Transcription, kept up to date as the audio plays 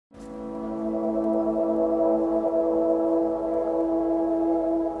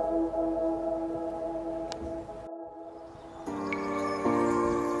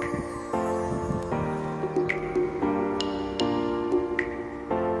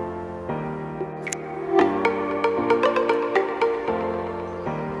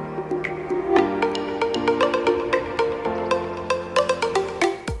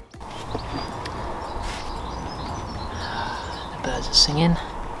passing in.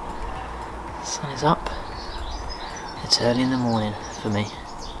 The sun is up. It's early in the morning for me,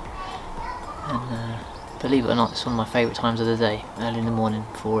 and believe it or not, it's one of my favourite times of the day. Early in the morning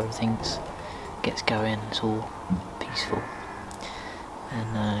before everything gets going, it's all peaceful.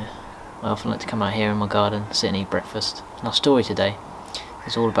 And I often like to come out here in my garden, sit and eat breakfast. And our story today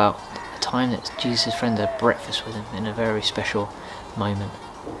is all about a time that Jesus' friends had breakfast with him in a very special moment.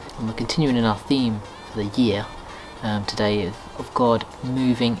 And we're continuing in our theme for the year today of God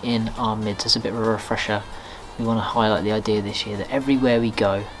moving in our midst. It's a bit of a refresher. We want to highlight the idea this year that everywhere we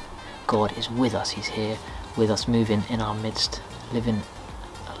go, God is with us. He's here with us, moving in our midst, living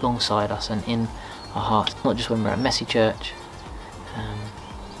alongside us and in our hearts, not just when we're at Messy Church.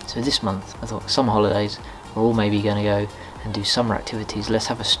 So this month I thought summer holidays, we're all maybe going to go and do summer activities. Let's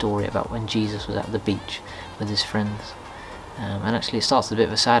have a story about when Jesus was at the beach with his friends. And actually it starts with a bit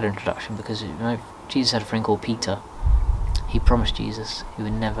of a sad introduction, because Jesus had a friend called Peter. He promised Jesus he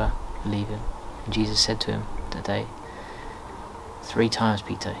would never leave him, and Jesus said to him that day, 3 times,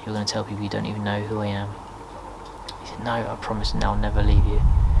 Peter, you're going to tell people you don't even know who I am. He said, no, I promise, and I'll never leave you.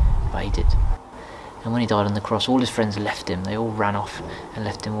 But he did. And when he died on the cross, all his friends left him. They all ran off and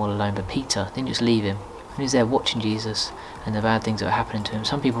left him all alone. But Peter didn't just leave him. When he was there watching Jesus and the bad things that were happening to him,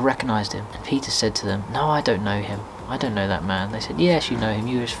 some people recognised him. And Peter said to them, no, I don't know him. I don't know that man. They said, yes, you know him.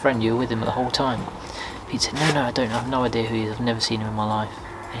 You were his friend. You were with him the whole time. Peter said, no, I don't. I have no idea who he is. I've never seen him in my life.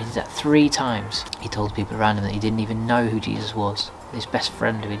 And he did that 3 times. He told people around him that he didn't even know who Jesus was. His best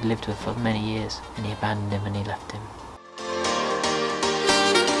friend who he'd lived with for many years. And he abandoned him and he left him.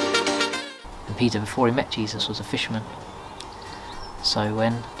 And Peter, before he met Jesus, was a fisherman. So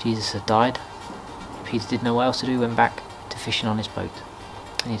when Jesus had died, Peter didn't know what else to do, went back to fishing on his boat.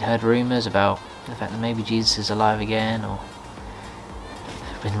 And he'd heard rumours about the fact that maybe Jesus is alive again or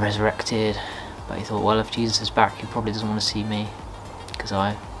been resurrected. But he thought, well, if Jesus is back, he probably doesn't want to see me, because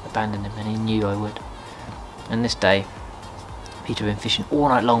I abandoned him, and he knew I would. And this day, Peter had been fishing all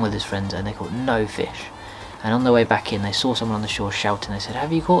night long with his friends, and they caught no fish. And on their way back in, they saw someone on the shore shouting. They said,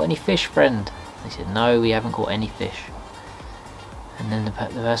 have you caught any fish, friend? They said, no, we haven't caught any fish. And then the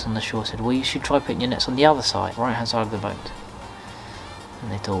person on the shore said, well, you should try putting your nets on the other side, right hand side of the boat.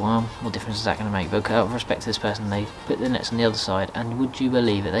 And they thought, well, what difference is that going to make? But out of respect to this person, they put their nets on the other side, and would you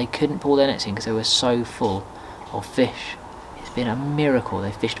believe it, they couldn't pull their nets in because they were so full of fish. It's been a miracle.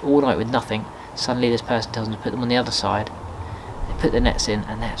 They fished all night with nothing. Suddenly this person tells them to put them on the other side. They put their nets in,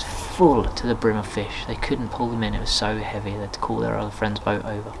 and that's full to the brim of fish. They couldn't pull them in. It was so heavy. They had to call their other friend's boat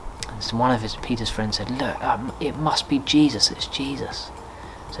over. And so one of Peter's friends said, look, it must be Jesus. It's Jesus.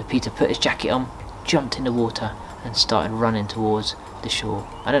 So Peter put his jacket on, jumped in the water, and started running towards the shore.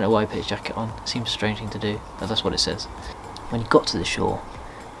 I don't know why he put his jacket on. It seems a strange thing to do, but that's what it says. When he got to the shore,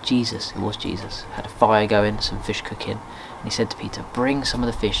 Jesus, it was Jesus, had a fire going, some fish cooking, and he said to Peter, bring some of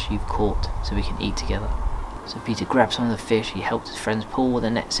the fish you've caught so we can eat together. So Peter grabbed some of the fish. He helped his friends pull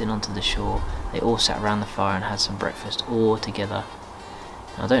their nets in onto the shore. They all sat around the fire and had some breakfast all together.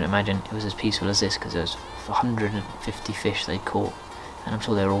 Now, I don't imagine it was as peaceful as this, because there was 150 fish they'd caught, and I'm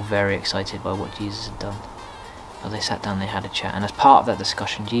sure they were all very excited by what Jesus had done. But they sat down, they had a chat, and as part of that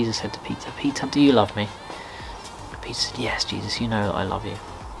discussion, Jesus said to Peter, Peter, do you love me? Peter said, yes, Jesus, you know that I love you.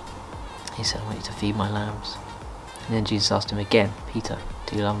 He said, I want you to feed my lambs. And then Jesus asked him again, Peter,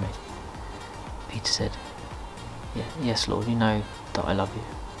 do you love me? Peter said, yeah, yes, Lord, you know that I love you.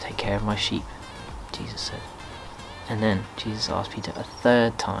 Take care of my sheep, Jesus said. And then Jesus asked Peter a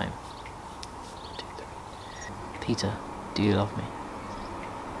 3rd time, 1, 2, 3, Peter, do you love me?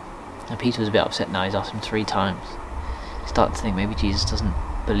 And Peter was a bit upset now. He's asked him 3 times. He started to think maybe Jesus doesn't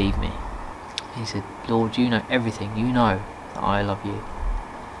believe me. He said, Lord, you know everything. You know that I love you.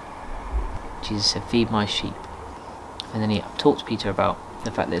 Jesus said, feed my sheep. And then he talked to Peter about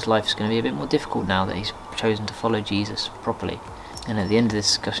the fact that his life is going to be a bit more difficult now that he's chosen to follow Jesus properly. And at the end of this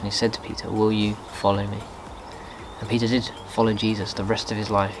discussion, he said to Peter, will you follow me? And Peter did follow Jesus the rest of his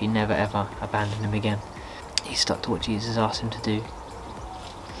life. He never ever abandoned him again. He stuck to what Jesus asked him to do,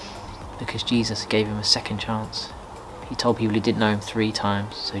 because Jesus gave him a 2nd chance. He told people he didn't know him 3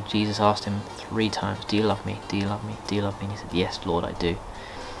 times, so Jesus asked him 3 times, do you love me? Do you love me? Do you love me? And he said, yes, Lord, I do.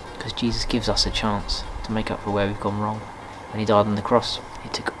 Because Jesus gives us a chance to make up for where we've gone wrong. When he died on the cross, he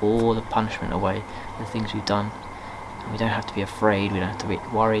took all the punishment away for the things we've done. And we don't have to be afraid, we don't have to be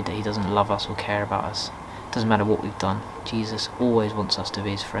worried that he doesn't love us or care about us. It doesn't matter what we've done. Jesus always wants us to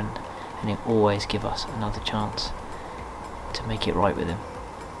be his friend, and he'll always give us another chance to make it right with him.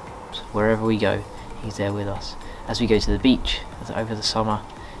 So wherever we go, he's there with us. As we go to the beach over the summer,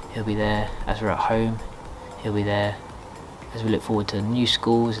 he'll be there. As we're at home, he'll be there. As we look forward to new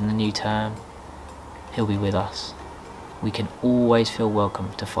schools and the new term, he'll be with us. we can always feel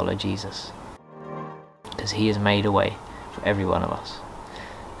welcome to follow Jesus, because he has made a way for every one of us.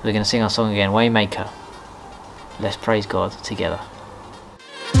 So we're going to sing our song again, Waymaker. Let's praise God together.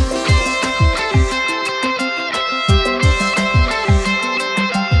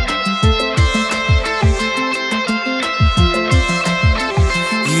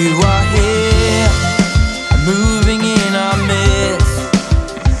 You are here, moving in our midst.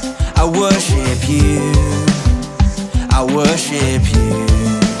 I worship you, I worship you.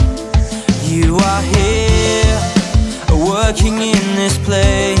 You are here, working in this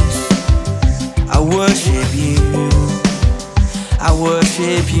place. I worship you, I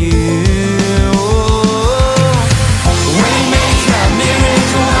worship you. Waymaker,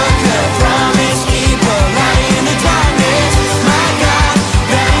 miracle worker, promise keeper, light in the darkness. My God,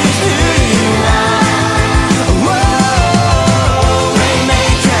 that is who you are. Whoa,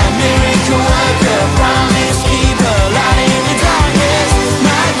 waymaker, miracle worker, promise keeper, light in the darkness.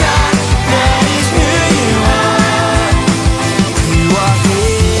 My God, that is who you are. You are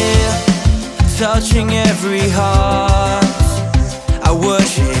here, touching every heart. I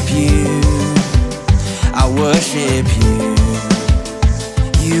worship you, I worship you.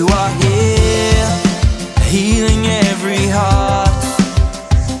 You are here, healing every heart.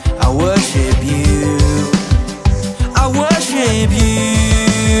 I worship you, I worship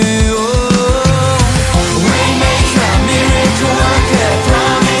you. Waymaker, miracle worker,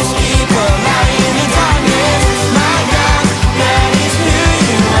 promise keeper, light in the darkness. My God, that is who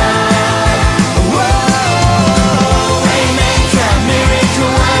you are. Whoa, waymaker,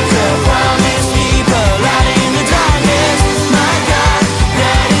 miracle worker, promise keeper, light in the darkness. My God,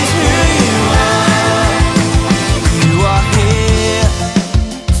 that is who you are. You are here,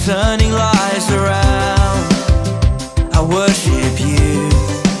 turning lives around. I worship you,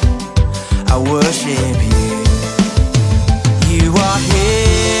 I worship you. You are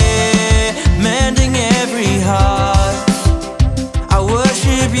here, mending every heart. I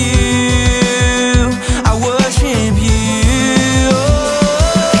worship you, I worship you.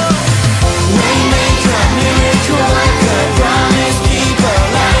 Waymaker, miracle worker, promise keeper,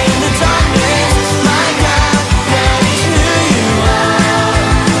 light in the darkness. My God, that is who you are.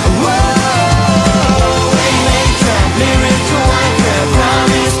 Whoa, waymaker, miracle worker,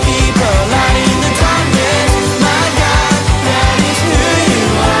 promise keeper, light in the darkness. My God, that is who you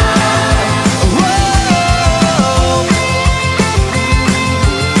are. Whoa.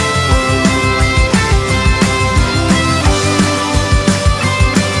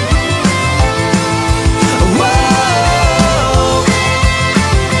 Whoa.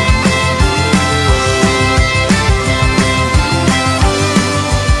 Waymaker, miracle worker, promise keeper,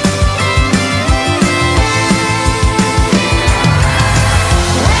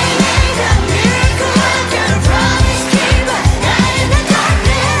 light in the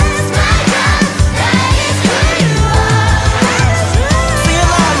darkness. My God, that is who you are. Sing it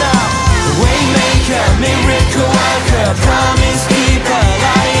loud now. Waymaker, miracle worker, promise keeper,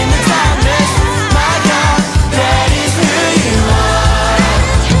 light in the darkness. My God, that is who you are.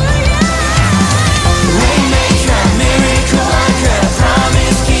 Waymaker, miracle worker,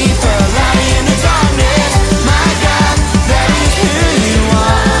 promise keeper, light in the darkness. My God, that is who you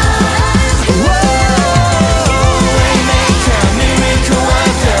are. Whoa, waymaker, miracle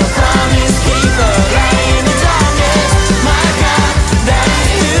worker, promise keeper, light in the darkness. My God, that is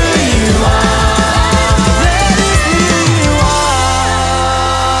who you are. That is who you are.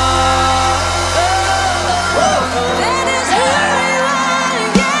 That is who you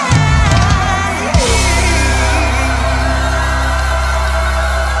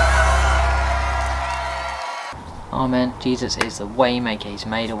Amen. Jesus is the Waymaker. He's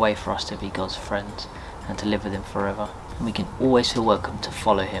made a way for us to be God's friends and to live with him forever. And we can always feel welcome to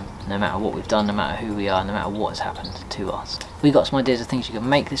follow him, no matter what we've done, no matter who we are, no matter what has happened to us. We got some ideas of things you can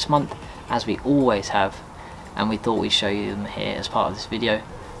make this month, as we always have, and we thought we'd show you them here as part of this video.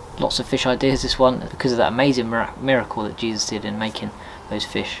 Lots of fish ideas this one, because of that amazing miracle that Jesus did in making those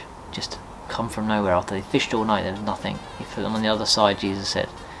fish just come from nowhere. After they fished all night, there was nothing. He put them on the other side, Jesus said.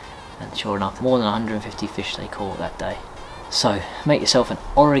 And sure enough, more than 150 fish they caught that day. So make yourself an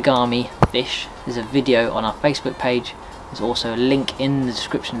origami fish. There's a video on our Facebook page. There's also a link in the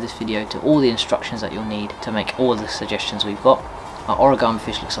description of this video to all the instructions that you'll need to make all the suggestions we've got. Our origami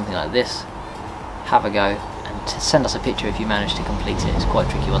fish looks something like this. Have a go and send us a picture if you manage to complete it. It's quite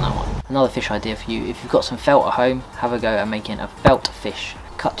tricky on that one. Another fish idea for you: if you've got some felt at home, have a go at making a felt fish.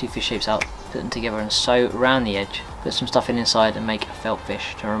 Cut two fish shapes out, put them together and sew around the edge. Put some stuff in inside and make a felt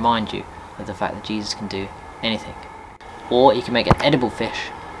fish to remind you of the fact that Jesus can do anything. Or you can make an edible fish.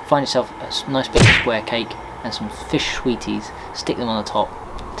 Find yourself a nice big square cake, and some fish sweeties, stick them on the top.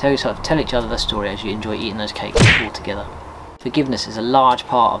 Tell each other the story as you enjoy eating those cakes all together. Forgiveness is a large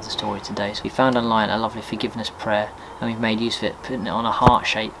part of the story today, so we found online a lovely forgiveness prayer, and we've made use of it, putting it on a heart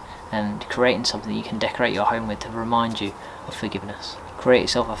shape and creating something that you can decorate your home with to remind you of forgiveness. Create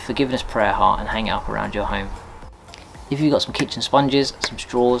yourself a forgiveness prayer heart and hang it up around your home. If you've got some kitchen sponges, some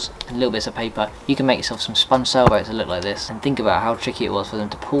straws and little bits of paper, you can make yourself some sponge sailboats that look like this, and think about how tricky it was for them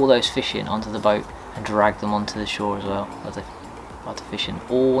to pull those fish in onto the boat and drag them onto the shore as well, after fishing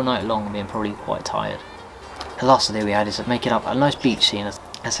all night long and being probably quite tired. The last idea we had is of making up a nice beach scene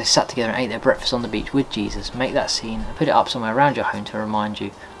as they sat together and ate their breakfast on the beach with Jesus. Make that scene and put it up somewhere around your home to remind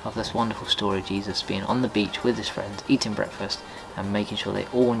you of this wonderful story of Jesus being on the beach with his friends, eating breakfast and making sure they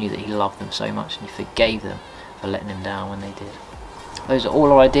all knew that he loved them so much and he forgave them for letting him down when they did. Those are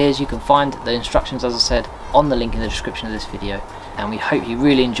all our ideas. You can find the instructions, as I said, on the link in the description of this video, and we hope you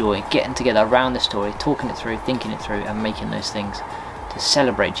really enjoy getting together around this story, talking it through, thinking it through and making those things to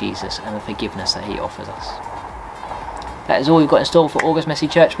celebrate Jesus and the forgiveness that he offers us. That is all we've got in store for August Messy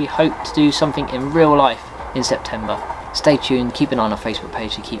Church. We hope to do something in real life in September. Stay tuned, keep an eye on our Facebook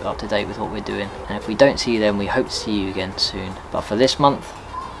page to keep up to date with what we're doing, and if we don't see you then, we hope to see you again soon. But for this month,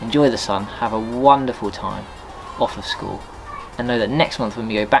 enjoy the sun, have a wonderful time off of school, and know that next month when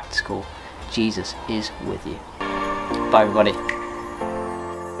we go back to school, Jesus is with you. Bye everybody.